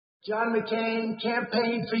John McCain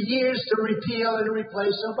campaigned for years to repeal and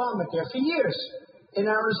replace Obamacare. For years in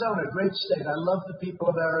Arizona, great state. I love the people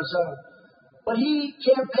of Arizona. But he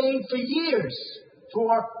campaigned for years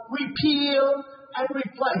for repeal and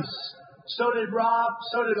replace. So did Rob,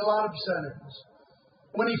 so did a lot of senators.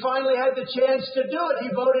 When he finally had the chance to do it, he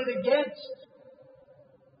voted against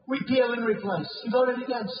repeal and replace. He voted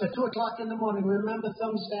against at 2 o'clock in the morning. Remember,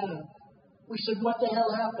 thumbs down. We said, what the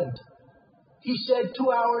hell happened? He said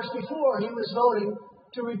 2 hours before he was voting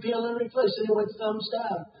to repeal and replace, and he went thumbs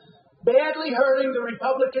down. Badly hurting the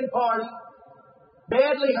Republican Party,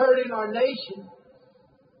 badly hurting our nation,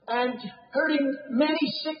 and hurting many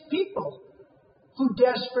sick people who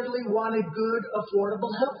desperately wanted good,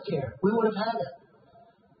 affordable health care. We would have had it.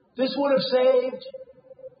 This would have saved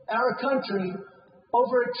our country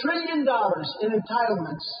over $1 trillion in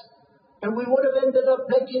entitlements, and we would have ended up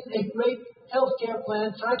making a great health care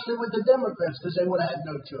plan, frankly, with the Democrats, because they would have had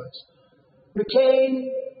no choice.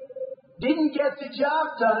 McCain didn't get the job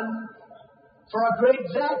done for our great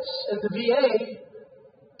vets at the VA,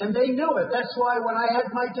 and they knew it. That's why when I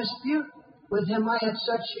had my dispute with him, I had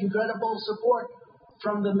such incredible support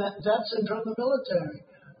from the vets and from the military.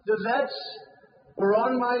 The vets were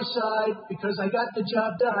on my side because I got the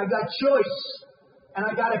job done. I got choice, and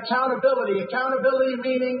I got accountability. Accountability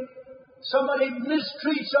meaning somebody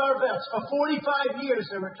mistreats our vets. For 45 years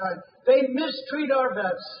they were trying. They mistreat our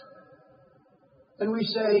vets. And we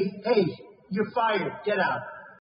say, hey, you're fired. Get out.